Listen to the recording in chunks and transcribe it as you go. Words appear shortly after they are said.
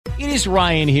It is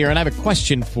Ryan here, and I have a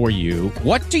question for you.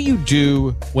 What do you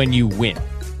do when you win?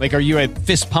 Like, are you a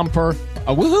fist pumper,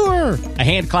 a woohooer, a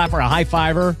hand clapper, a high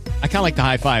fiver? I kind of like the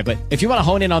high five, but if you want to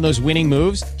hone in on those winning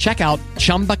moves, check out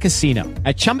Chumba Casino.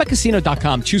 At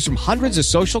ChumbaCasino.com, choose from hundreds of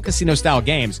social casino-style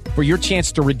games for your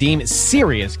chance to redeem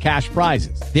serious cash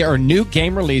prizes. There are new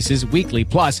game releases weekly,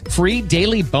 plus free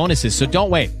daily bonuses. So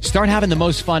don't wait. Start having the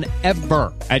most fun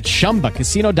ever at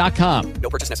ChumbaCasino.com. No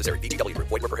purchase necessary. VGW Group.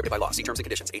 Void where prohibited by law. See terms and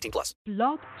conditions. 18 plus.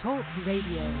 Blog Talk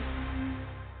Radio.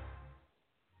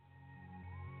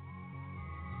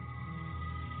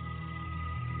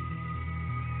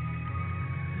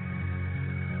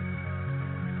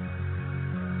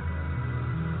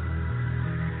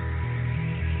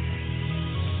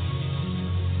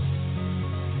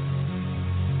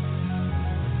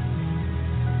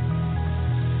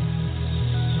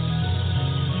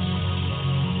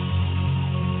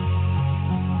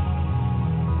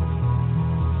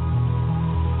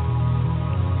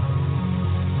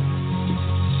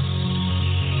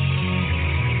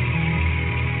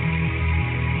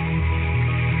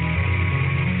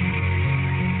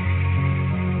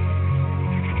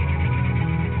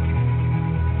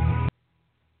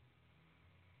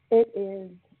 It is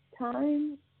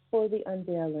time for the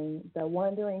unveiling. The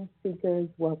Wandering Seekers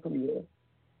welcome you.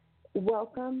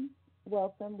 Welcome,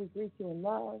 welcome. We greet you in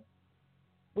love.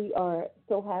 We are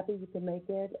so happy you can make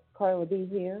it. Carla B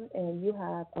here, and you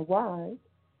have arrived,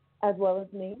 as well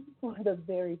as me, for the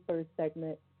very first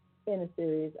segment in a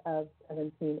series of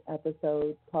 17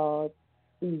 episodes called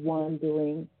The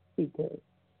Wandering Seekers.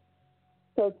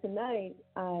 So tonight,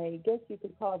 I guess you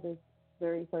could call this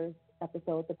very first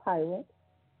episode the pilot.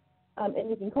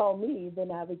 And you can call me the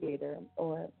navigator,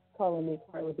 or calling me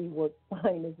Carla B works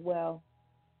fine as well.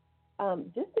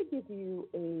 Just to give you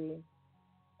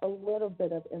a little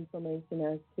bit of information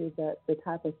as to the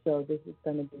type of show this is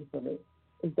going to be for me.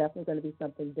 It's definitely going to be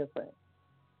something different.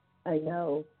 I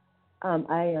know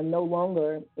I am no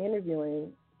longer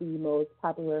interviewing the most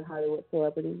popular Hollywood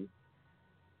celebrities,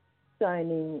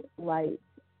 shining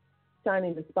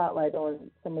the spotlight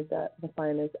on some of the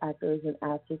finest actors and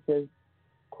actresses,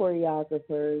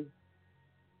 choreographers,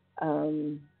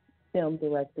 film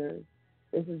directors.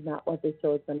 This is not what this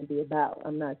show is going to be about.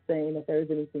 I'm not saying that there's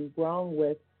anything wrong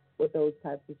with those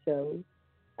types of shows.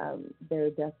 There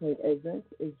definitely isn't.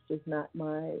 It's just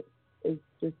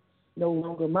it's no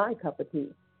longer my cup of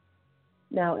tea.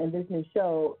 Now, in this new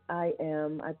show, I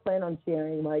plan on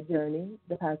sharing my journey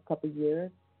the past couple of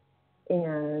years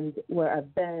and where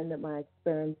I've been, my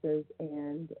experiences,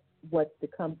 and what's to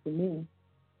come for me,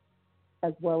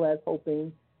 as well as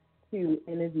hoping to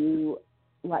interview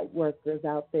light workers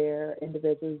out there,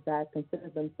 individuals that consider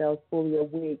themselves fully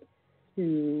awake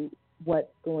to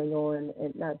what's going on,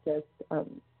 and not just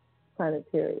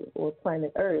planetary or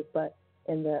planet Earth, but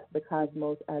in the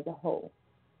cosmos as a whole.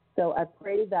 So I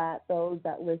pray that those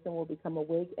that listen will become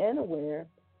awake and aware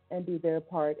and do their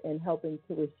part in helping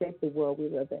to reshape the world we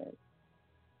live in.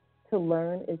 To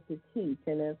learn is to teach,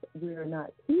 and if we are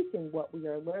not teaching what we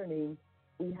are learning,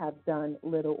 we have done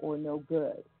little or no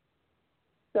good.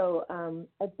 So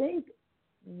I think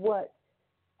what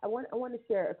I want to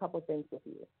share a couple of things with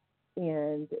you,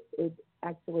 and it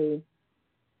actually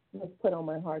was put on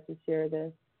my heart to share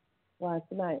this last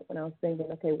night when I was thinking,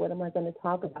 okay, what am I going to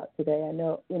talk about today? I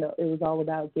know, it was all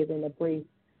about giving a brief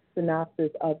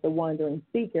synopsis of The Wandering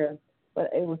Seeker,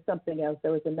 but it was something else.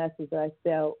 There was a message that I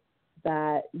felt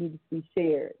that needs to be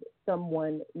shared.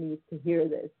 Someone needs to hear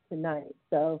this tonight.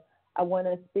 So I want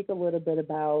to speak a little bit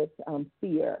about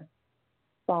fear,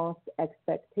 false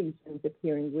expectations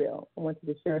appearing real. I wanted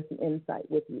to share some insight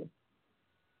with you.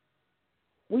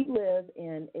 We live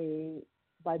in a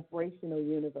vibrational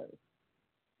universe.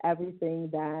 Everything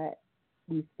that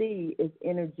we see is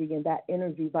energy, and that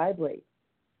energy vibrates.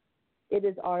 It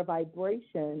is our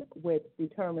vibration which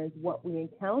determines what we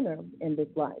encounter in this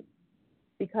life,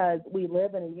 because we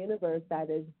live in a universe that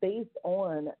is based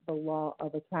on the law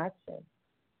of attraction.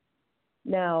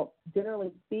 Now,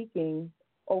 generally speaking,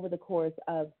 over the course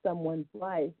of someone's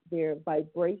life, their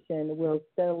vibration will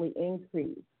steadily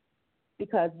increase,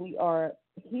 because we are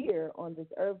here on this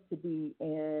earth to be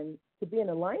in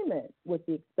alignment with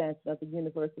the expansion of the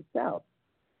universe itself.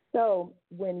 So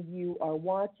when you are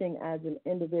watching as an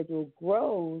individual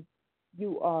grows,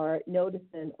 you are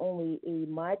noticing only a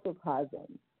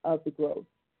microcosm of the growth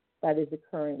that is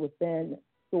occurring within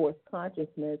source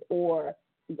consciousness, or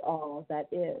the all that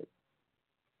is.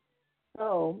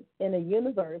 So in a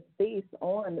universe based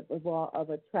on the law of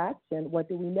attraction, what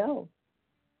do we know?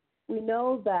 We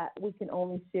know that we can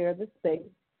only share the space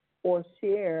or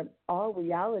share our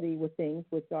reality with things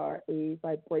which are a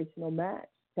vibrational match.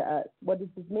 to us. What does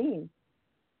this mean?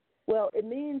 Well, it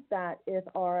means that if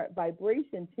our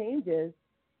vibration changes,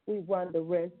 we run the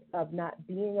risk of not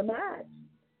being a match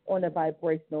on a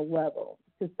vibrational level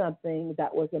to something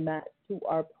that was a match to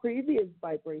our previous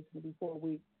vibration before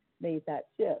we made that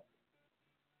shift.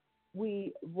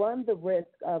 We run the risk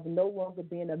of no longer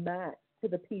being a match to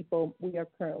the people we are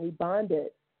currently bonded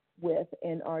with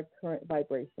in our current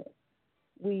vibration.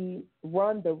 We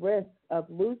run the risk of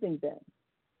losing them.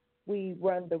 We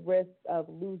run the risk of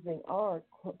losing our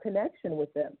connection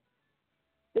with them.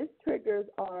 This triggers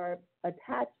our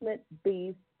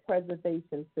attachment-based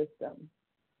preservation system.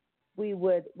 We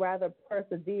would rather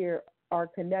persevere our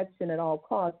connection at all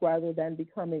costs rather than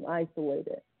becoming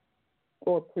isolated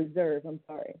or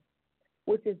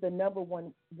which is the number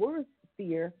one worst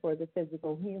fear for the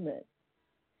physical human.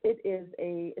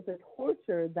 It's a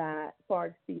torture that far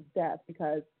exceeds death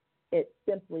because it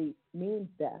simply means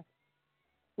death.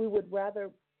 We would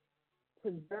rather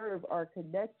preserve our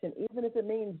connection, even if it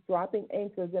means dropping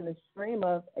anchors in a stream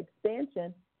of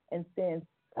expansion and staying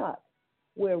stuck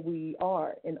where we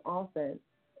are in often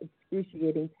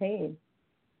excruciating pain.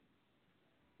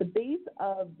 The base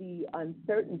of the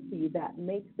uncertainty that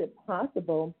makes it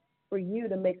possible for you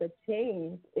to make a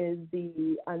change is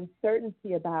the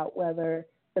uncertainty about whether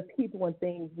the people and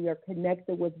things we are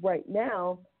connected with right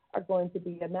now are going to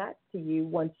be a match to you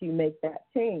once you make that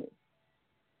change.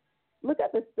 Look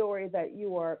at the story that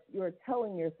you're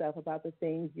telling yourself about the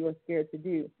things you're scared to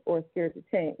do or scared to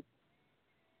change.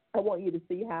 I want you to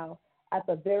see how at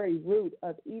the very root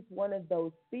of each one of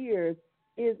those fears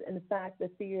is, in fact, the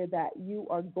fear that you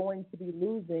are going to be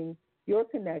losing your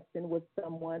connection with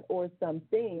someone or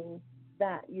something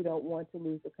that you don't want to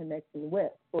lose the connection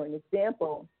with. For an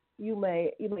example, you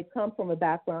may come from a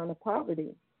background of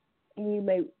poverty, and you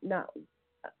may not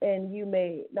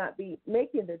be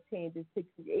making the changes to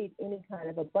create any kind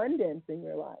of abundance in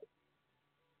your life.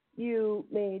 You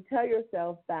may tell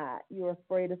yourself that you're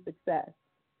afraid of success,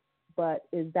 but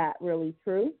is that really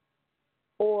true?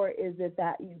 Or is it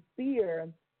that you fear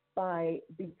by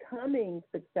becoming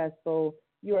successful,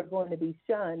 you are going to be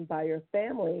shunned by your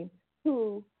family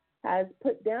who has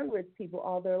put down rich people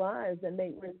all their lives and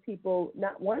made rich people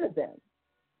not one of them?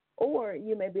 Or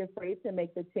you may be afraid to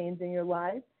make the change in your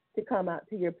life to come out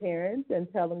to your parents and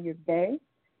tell them you're gay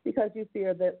because you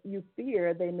fear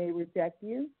they may reject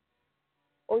you.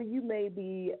 Or you may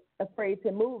be afraid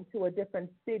to move to a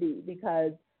different city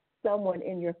because someone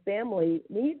in your family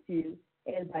needs you,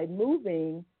 and by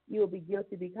moving, you'll be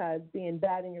guilty because being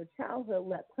bad in your childhood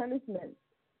led punishments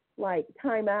like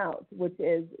time out, which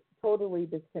is totally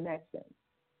disconnection.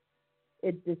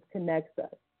 It disconnects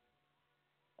us,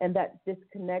 and that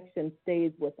disconnection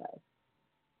stays with us.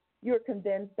 You're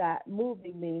convinced that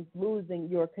moving means losing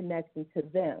your connection to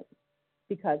them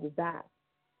because of that.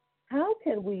 How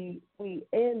can we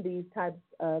end these types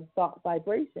of thought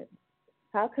vibrations?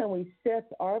 How can we shift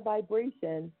our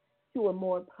vibration to a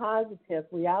more positive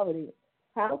reality?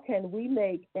 How can we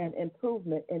make an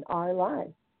improvement in our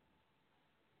lives?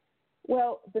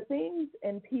 Well, the things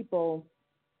and people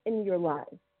in your life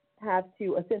have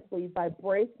to essentially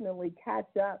vibrationally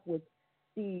catch up with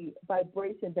the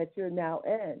vibration that you're now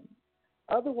in.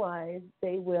 Otherwise,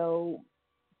 they will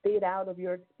fade out of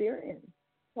your experience,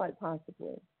 quite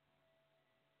possibly.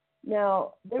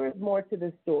 Now, there is more to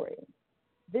this story.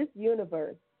 This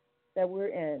universe that we're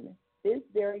in, this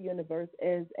very universe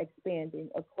is expanding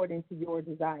according to your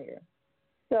desire.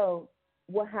 So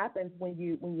what happens when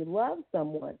you love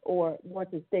someone or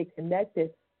want to stay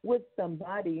connected with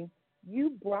somebody,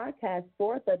 you broadcast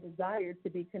forth a desire to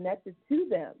be connected to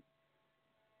them.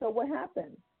 So what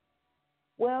happens?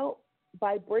 Well,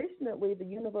 vibrationally, the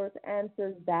universe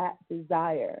answers that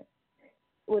desire.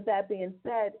 With that being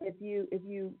said, if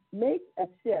you make a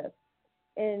shift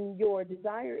and your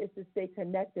desire is to stay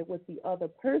connected with the other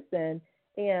person,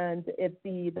 and if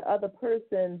the other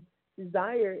person's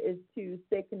desire is to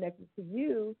stay connected to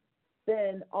you,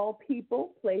 then all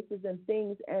people, places, and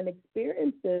things and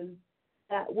experiences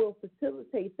that will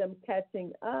facilitate them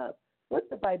catching up with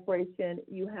the vibration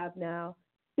you have now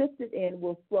shifted in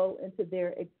will flow into their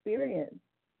experience.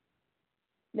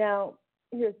 Now,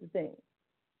 here's the thing.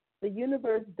 The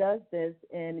universe does this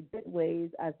in good ways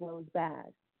as well as bad.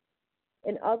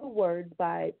 In other words,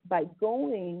 by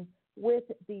going with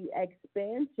the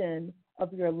expansion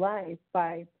of your life,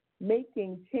 by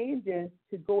making changes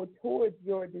to go towards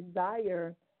your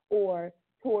desire or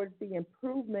towards the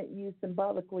improvement, you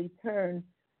symbolically turn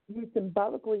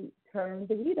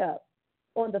the heat up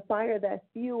on the fire that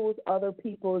fuels other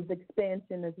people's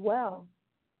expansion as well.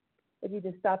 If you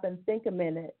just stop and think a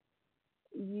minute,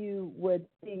 you would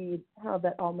see how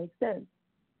that all makes sense.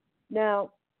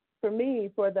 Now, for me,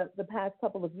 for the past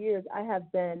couple of years, I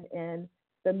have been in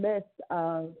the midst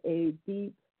of a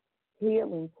deep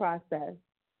healing process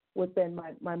within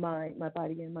my mind, my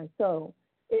body, and my soul.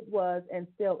 It was and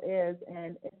still is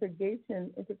an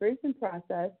integration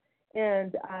process.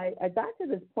 And I got to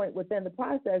this point within the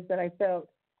process that I felt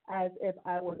as if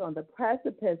I was on the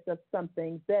precipice of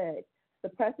something big, the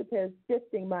precipice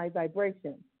shifting my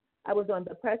vibration. I was on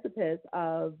the precipice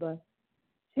of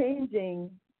changing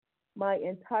my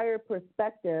entire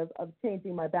perspective, of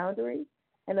changing my boundaries,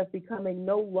 and of becoming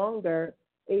no longer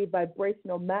a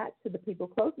vibrational match to the people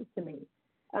closest to me.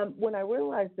 When I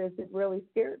realized this, it really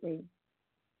scared me.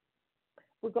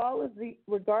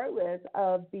 Regardless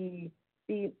of the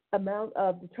amount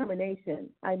of determination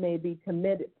I may be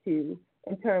committed to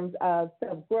in terms of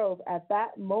self-growth, at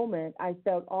that moment, I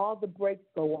felt all the brakes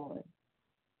go on.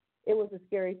 It was a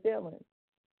scary feeling.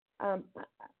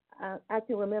 I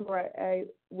can remember I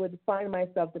would find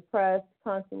myself depressed,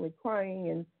 constantly crying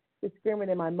and just screaming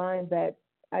in my mind that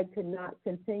I could not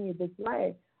continue this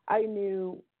way. I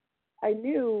knew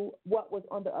what was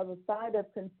on the other side of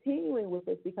continuing with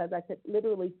this, because I could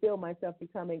literally feel myself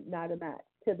becoming not a match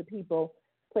to the people,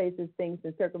 places, things,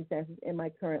 and circumstances in my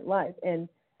current life. And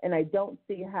I don't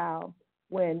see how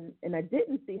I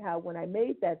didn't see how when I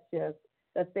made that shift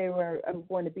that they were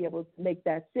going to be able to make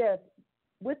that shift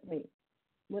with me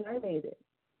when I made it.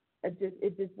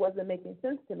 It just wasn't making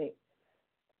sense to me.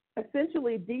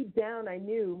 Essentially, deep down, I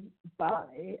knew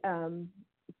by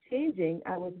changing,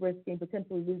 I was risking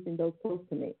potentially losing those close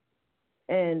to me.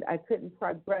 And I couldn't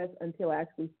progress until I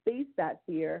actually faced that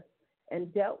fear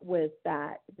and dealt with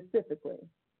that specifically.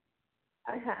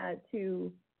 I had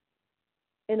to,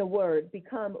 in a word,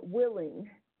 become willing,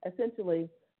 essentially,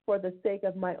 for the sake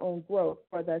of my own growth,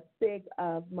 for the sake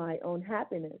of my own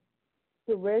happiness,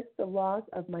 to risk the loss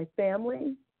of my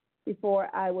family before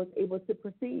I was able to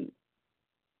proceed.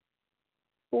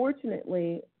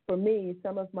 Fortunately for me,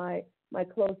 some of my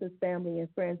closest family and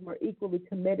friends were equally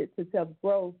committed to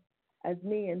self-growth as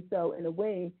me, and so in a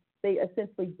way, they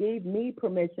essentially gave me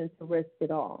permission to risk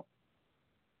it all.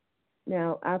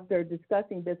 Now, after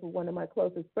discussing this with one of my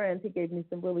closest friends, he gave me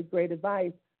some really great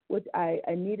advice, which I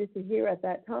needed to hear at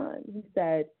that time. He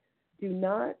said, do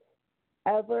not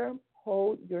ever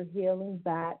hold your healing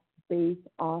back based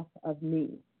off of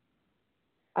me.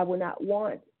 I would not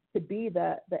want to be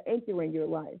the anchor in your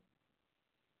life.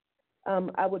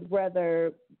 I would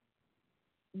rather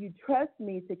you trust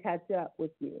me to catch up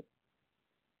with you.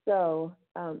 So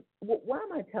why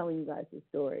am I telling you guys this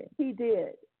story? He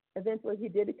did. Eventually, he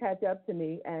did catch up to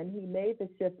me, and he made the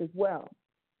shift as well.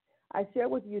 I share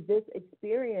with you this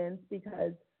experience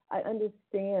because I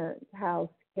understand how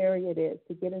scary it is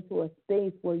to get into a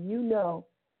space where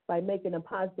by making a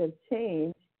positive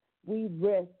change, we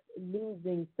risk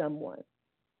losing someone.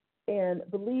 And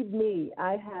believe me,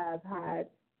 I have had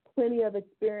plenty of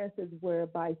experiences where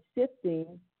by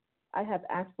shifting, I have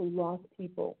actually lost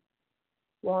people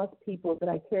that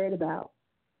I cared about.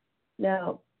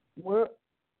 Now, where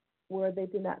they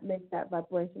did not make that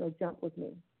vibrational jump with me.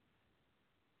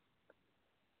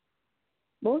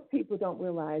 Most people don't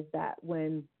realize that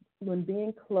when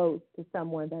being close to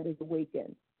someone that is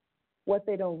awakened, what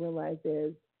they don't realize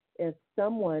is if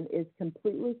someone is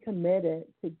completely committed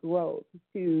to growth,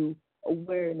 to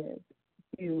awareness,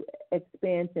 to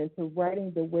expansion, to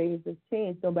riding the waves of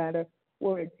change, no matter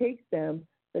where it takes them,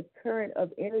 the current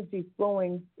of energy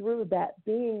flowing through that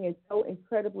being is so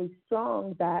incredibly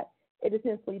strong that it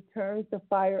essentially turns the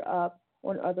fire up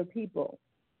on other people.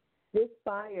 This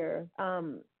fire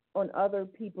on other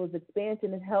people's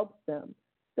expansion, it helps them.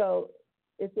 So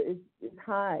it's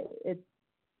high.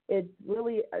 It's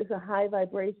really a high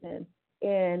vibration,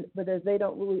 but as they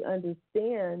don't really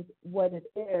understand what it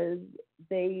is,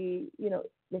 they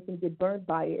can get burned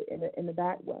by it in a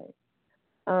bad way.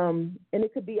 And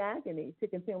it could be agony to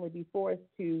continually be forced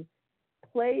to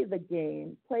play the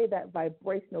game, play that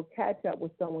vibrational catch up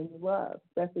with someone you love,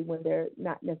 especially when they're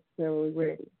not necessarily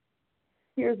ready.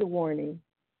 Here's a warning,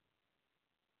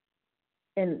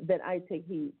 and that I take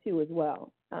heed to as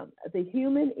well. The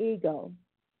human ego,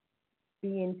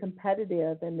 being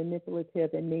competitive and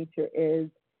manipulative in nature, is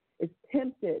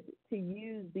tempted to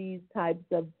use these types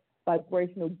of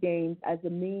vibrational games as a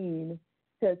means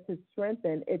to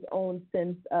strengthen its own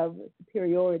sense of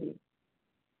superiority.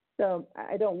 So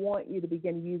I don't want you to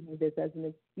begin using this as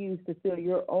an excuse to feel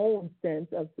your own sense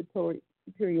of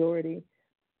superiority.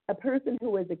 A person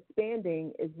who is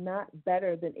expanding is not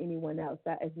better than anyone else.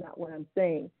 That is not what I'm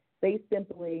saying. They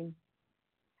simply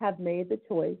have made the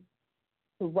choice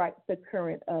to write the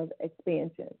current of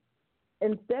expansion.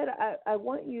 instead, I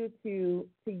want you to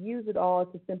use it all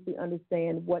to simply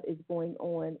understand what is going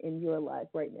on in your life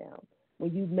right now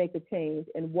when you make a change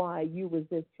and why you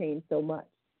resist change so much.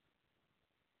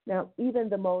 Now, even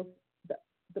the most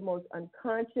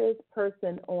unconscious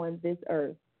person on this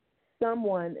earth,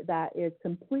 someone that is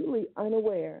completely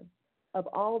unaware of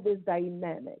all this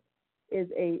dynamic, is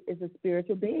a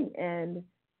spiritual being. And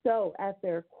so at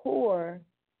their core,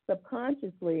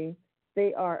 subconsciously,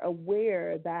 they are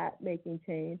aware that making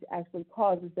change actually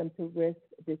causes them to risk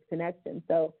disconnection.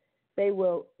 So they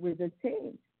will resist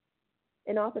change.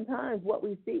 And oftentimes what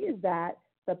we see is that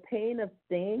the pain of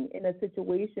staying in a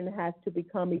situation has to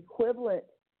become equivalent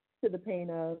to the pain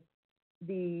of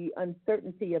the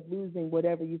uncertainty of losing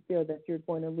whatever you feel that you're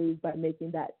going to lose by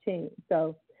making that change.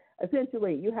 So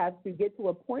essentially, you have to get to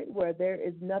a point where there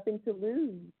is nothing to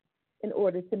lose in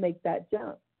order to make that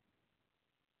jump.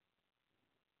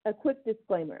 A quick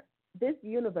disclaimer: this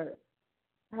universe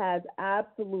has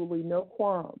absolutely no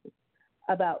qualms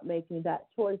about making that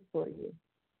choice for you.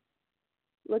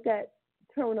 Look at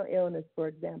terminal illness, for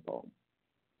example.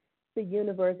 The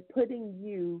universe putting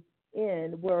you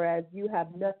in, whereas you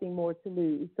have nothing more to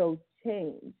lose. So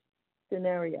change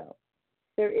scenario.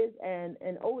 There is an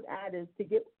old adage: to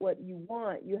get what you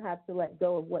want, you have to let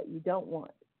go of what you don't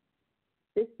want.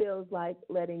 This feels like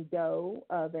letting go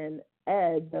of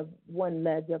one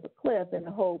ledge of a cliff in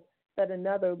the hope that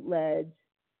another ledge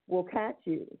will catch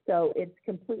you. So it's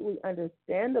completely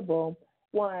understandable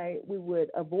why we would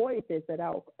avoid this at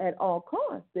all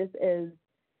costs. This is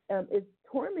it's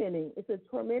tormenting. It's a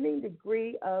tormenting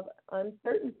degree of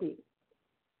uncertainty.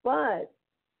 But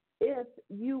if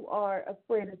you are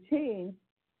afraid of change,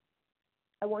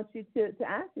 I want you to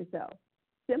ask yourself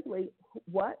simply,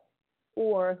 what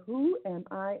or who am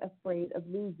I afraid of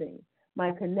losing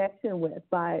my connection with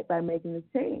by making this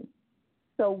change?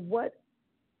 So what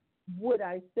would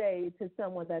I say to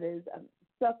someone that is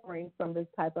suffering from this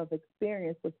type of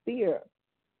experience with fear,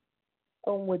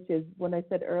 which is, when I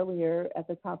said earlier at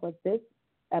the top of this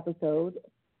episode,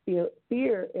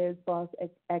 fear is false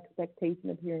expectation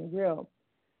appearing real.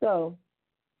 So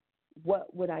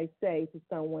what would I say to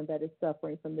someone that is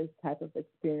suffering from this type of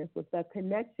experience? With the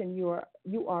connection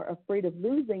you are afraid of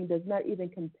losing does not even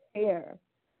compare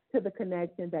to the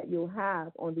connection that you'll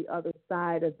have on the other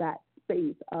side of that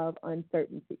space of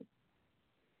uncertainty.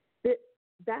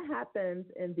 That happens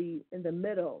in the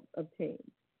middle of change.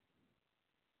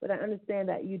 But I understand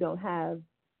that you don't have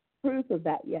proof of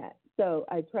that yet. So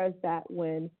I trust that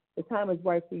when the time is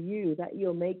right for you, that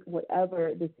you'll make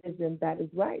whatever decision that is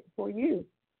right for you.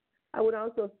 I would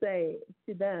also say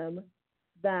to them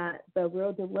that the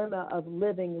real dilemma of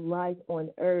living life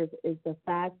on earth is the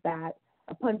fact that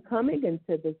upon coming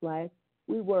into this life,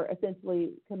 we were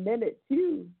essentially committed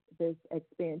to this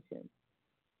expansion.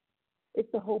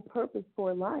 It's the whole purpose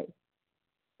for life.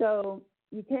 So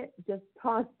you can't just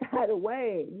toss that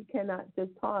away. You cannot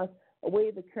just toss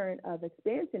away the current of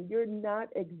expansion. You're not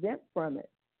exempt from it.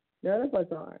 None of us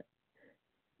are.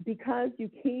 Because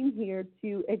you came here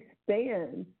to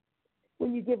expand,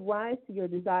 when you give rise to your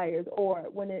desires, or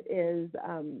when it is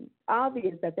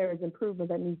obvious that there is improvement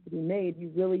that needs to be made,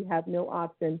 you really have no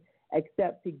option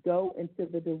except to go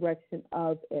into the direction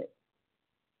of it.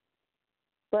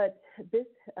 But this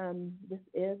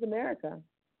is America.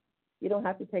 You don't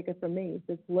have to take it from me.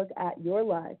 Just look at your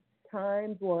life.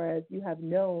 Times whereas you have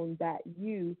known that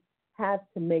you have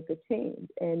to make a change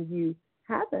and you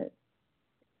haven't.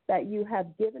 That you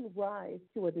have given rise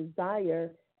to a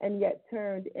desire and yet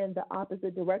turned in the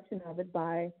opposite direction of it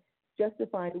by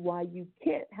justifying why you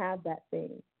can't have that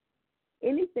thing.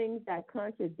 Anything that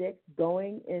contradicts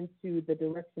going into the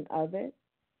direction of it,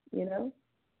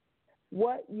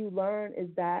 what you learn is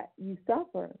that you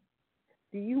suffer.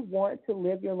 Do you want to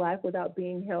live your life without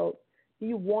being held? Do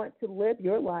you want to live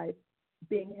your life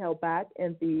being held back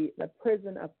in the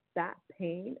prison of that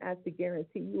pain as to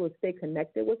guarantee you will stay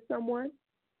connected with someone?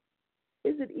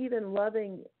 Is it even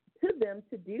loving to them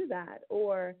to do that?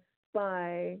 Or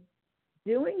by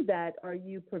doing that, are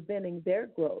you preventing their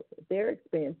growth, their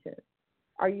expansion?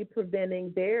 Are you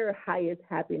preventing their highest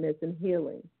happiness and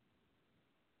healing?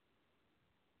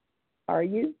 Are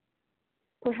you?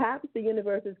 Perhaps the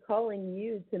universe is calling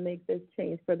you to make this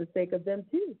change for the sake of them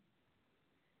too.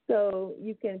 So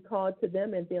you can call to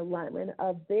them in the alignment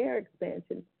of their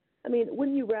expansion. I mean,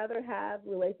 wouldn't you rather have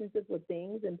relationships with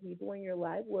things and people in your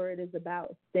life where it is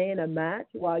about staying a match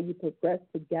while you progress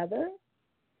together?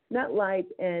 Not like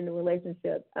in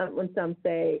relationships when some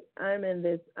say, I'm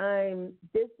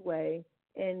this way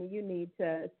and you need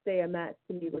to stay a match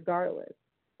to me regardless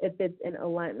if it's in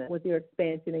alignment with your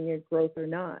expansion and your growth or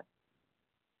not.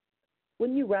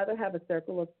 Wouldn't you rather have a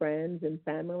circle of friends and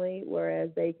family,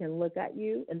 whereas they can look at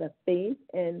you in the face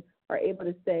and are able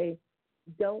to say,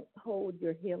 don't hold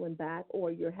your healing back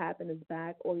or your happiness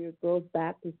back or your growth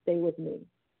back to stay with me?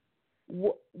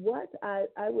 What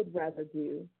I would rather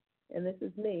do, and this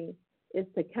is me, is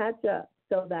to catch up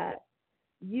so that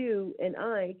you and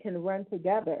I can run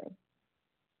together.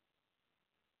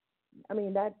 I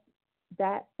mean, that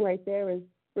right there is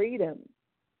freedom,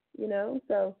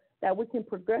 so that we can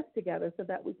progress together, so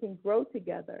that we can grow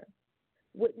together.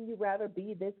 Wouldn't you rather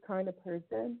be this kind of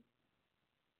person?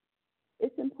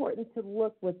 It's important to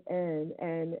look within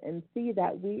and see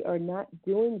that we are not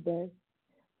doing this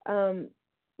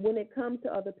when it comes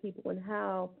to other people and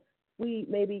how we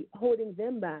may be holding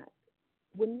them back.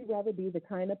 Wouldn't you rather be the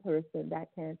kind of person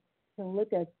that can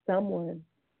look at someone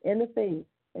in the face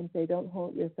and say, don't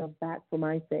hold yourself back for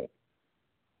my sake?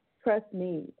 Trust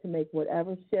me to make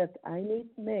whatever shift I need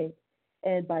to make.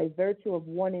 And by virtue of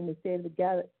wanting to stay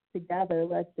together,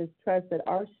 let's just trust that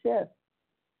our shift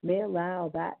may allow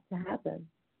that to happen.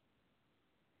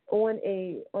 On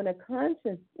a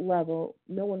conscious level,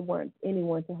 no one wants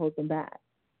anyone to hold them back.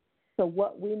 So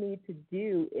what we need to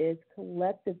do is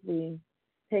collectively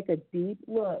take a deep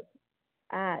look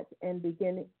at and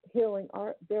begin healing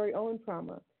our very own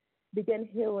trauma, begin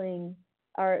healing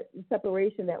our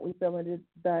separation that we feel in,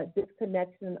 the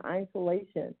disconnection and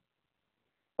isolation.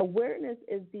 Awareness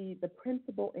is the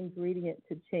principal ingredient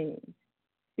to change.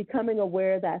 Becoming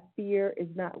aware that fear is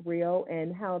not real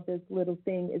and how this little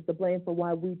thing is the blame for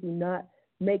why we do not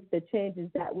make the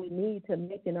changes that we need to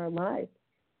make in our life.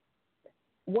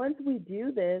 Once we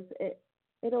do this,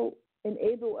 it'll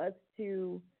enable us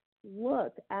to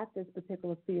look at this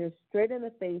particular fear straight in the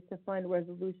face to find a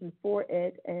resolution for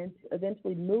it and to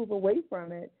eventually move away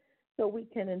from it so we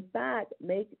can, in fact,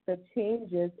 make the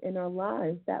changes in our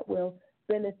lives that will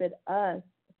benefit us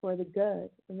for the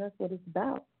good. And that's what it's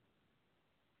about.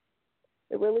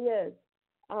 It really is.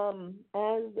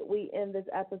 As we end this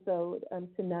episode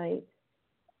tonight,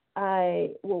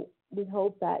 we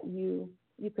hope that you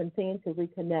continue to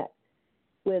reconnect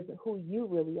with who you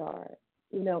really are,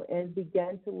 and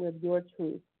begin to live your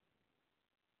truth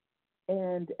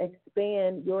and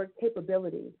expand your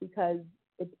capabilities, because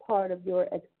it's part of your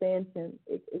expansion.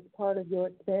 It's part of your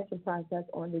expansion process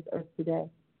on this earth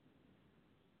today.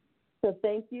 So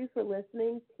thank you for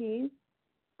listening, Keith,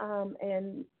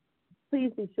 and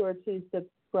please be sure to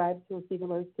subscribe to receive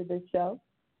alerts to this show.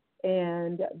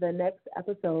 And the next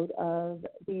episode of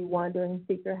The Wandering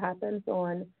Seeker happens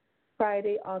on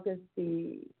Friday, August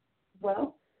the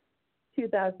 12th,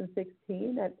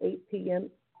 2016 at 8 p.m.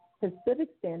 Pacific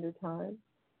Standard Time.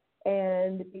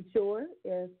 And be sure,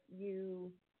 if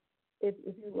you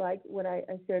like what I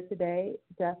shared today,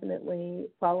 definitely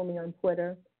follow me on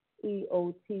Twitter,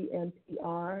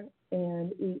 EOTMPR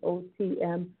and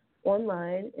EOTM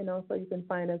online, and also you can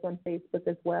find us on Facebook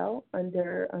as well on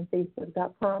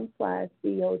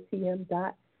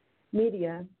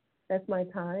facebook.com/EOTM.media. That's my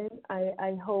time.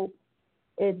 I hope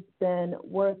it's been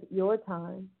worth your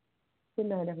time. Good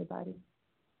night, everybody.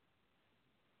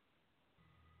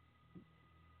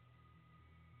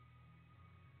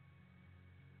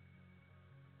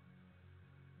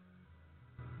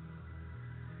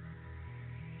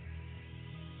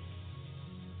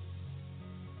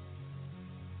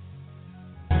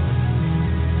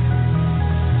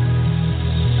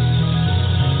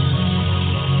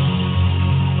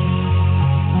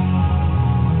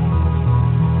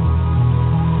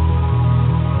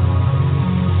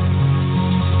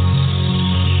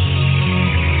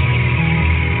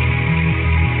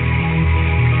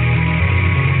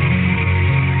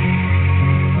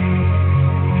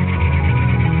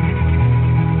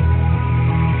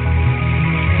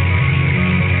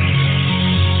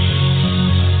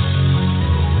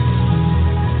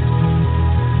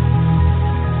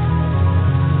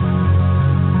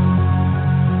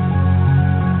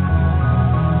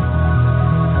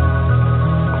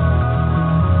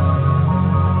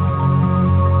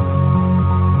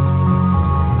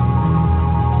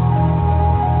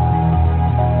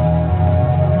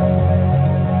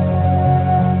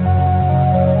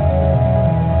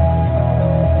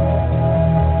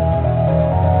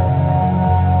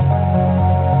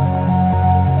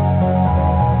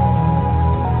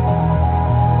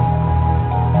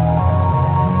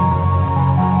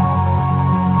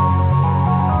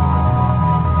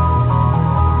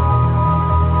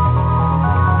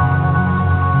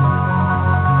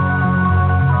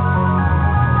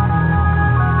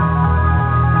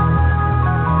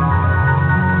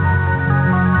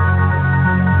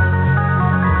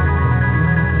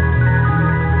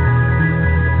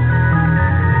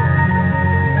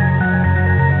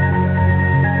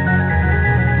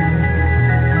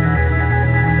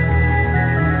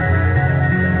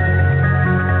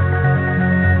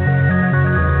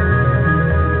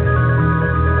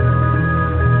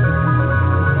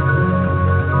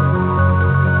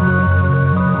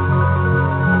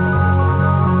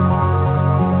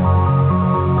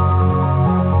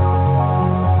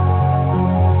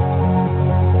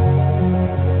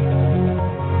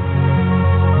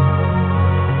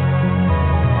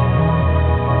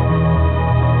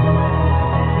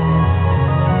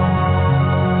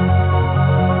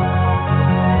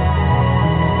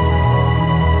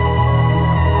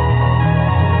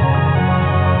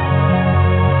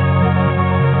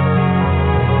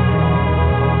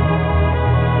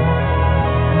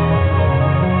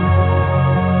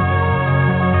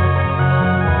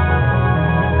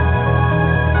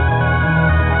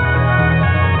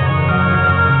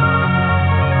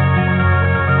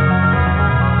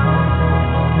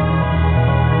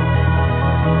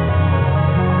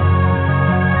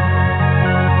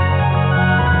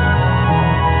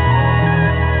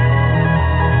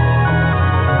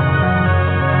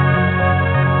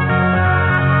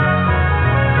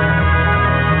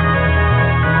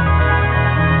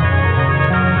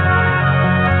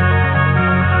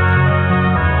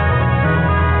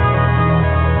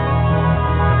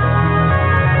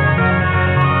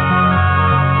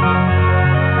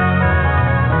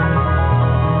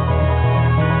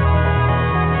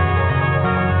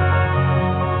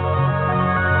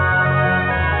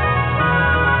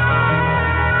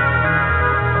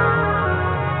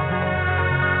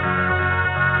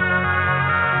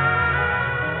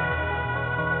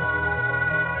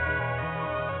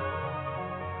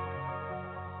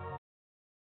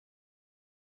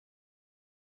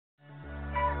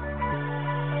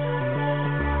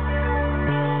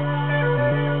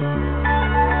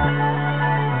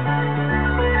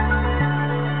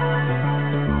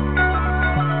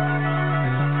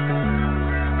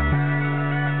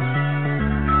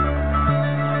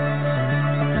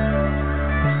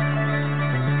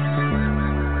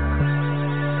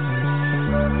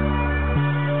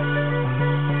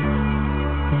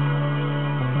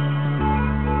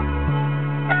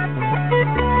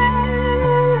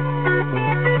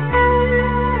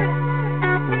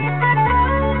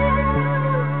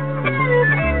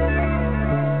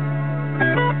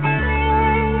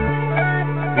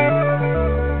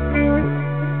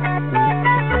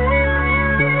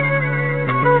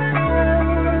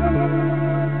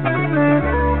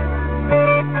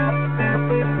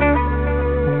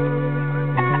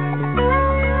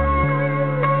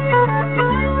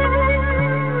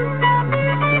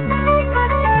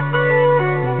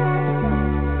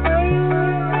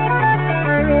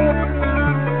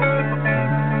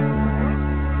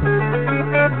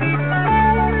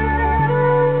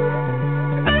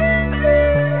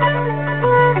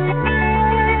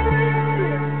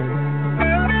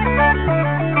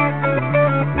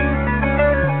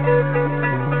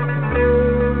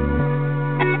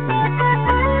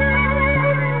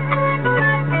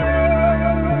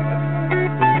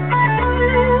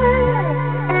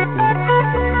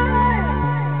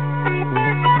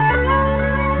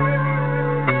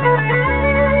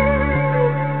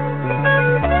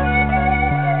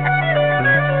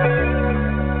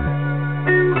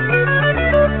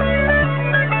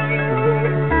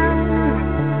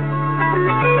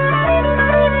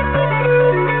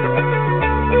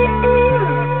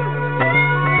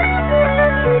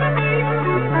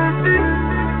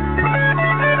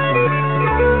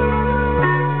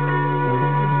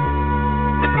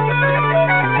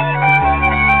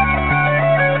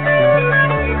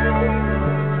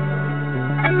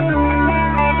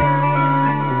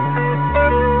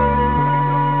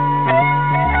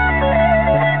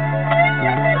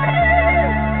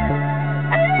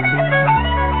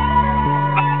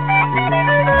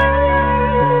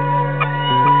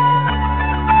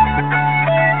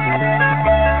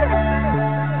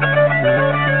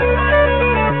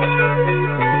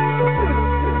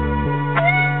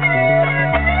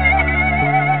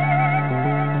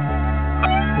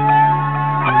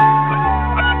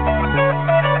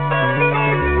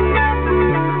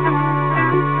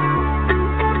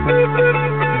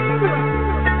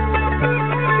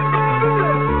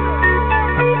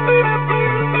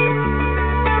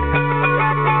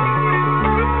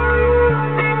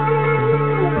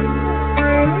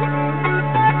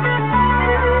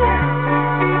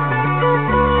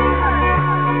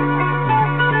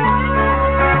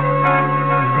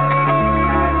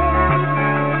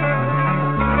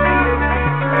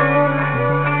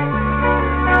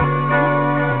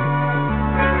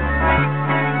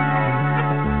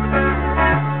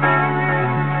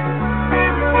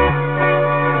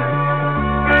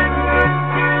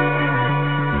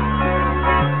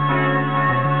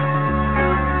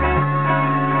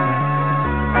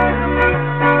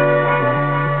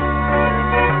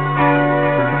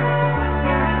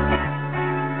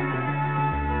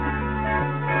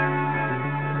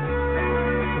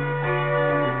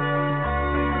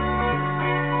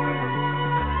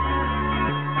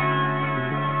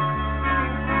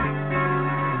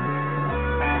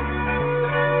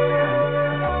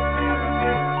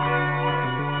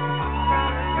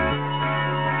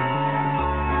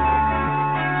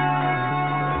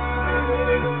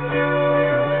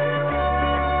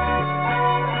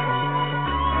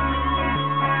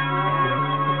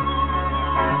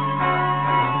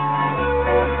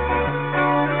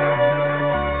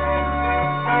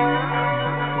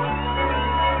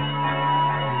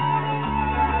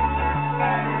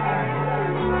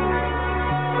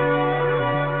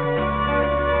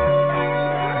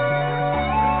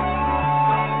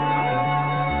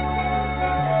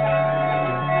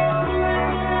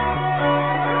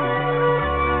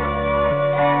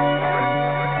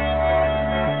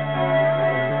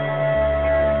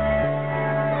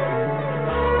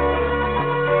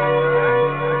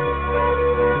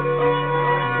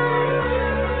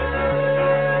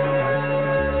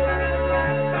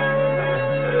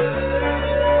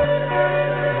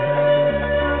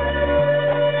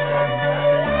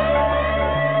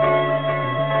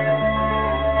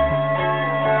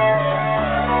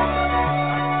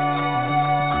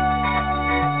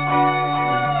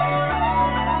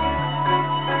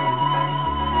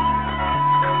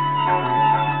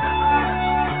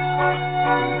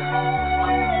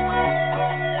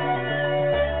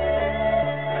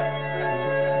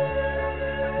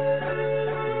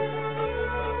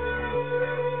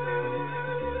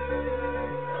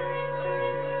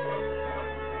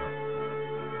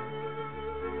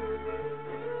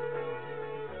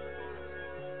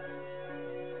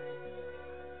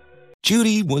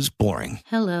 Judy was boring.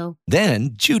 Hello.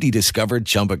 Then Judy discovered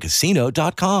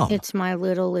ChumbaCasino.com. It's my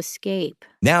little escape.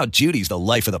 Now Judy's the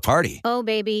life of the party. Oh,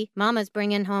 baby, mama's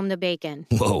bringing home the bacon.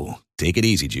 Whoa, take it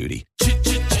easy, Judy.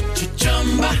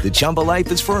 The Chumba life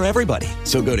is for everybody.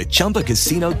 So go to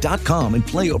ChumbaCasino.com and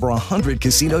play over 100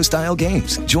 casino-style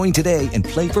games. Join today and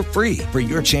play for free for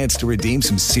your chance to redeem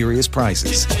some serious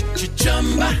prizes.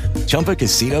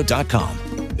 ChumbaCasino.com.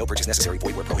 No purchase necessary.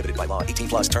 Void where prohibited by law. 18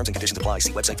 plus terms and conditions apply.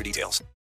 See website for details.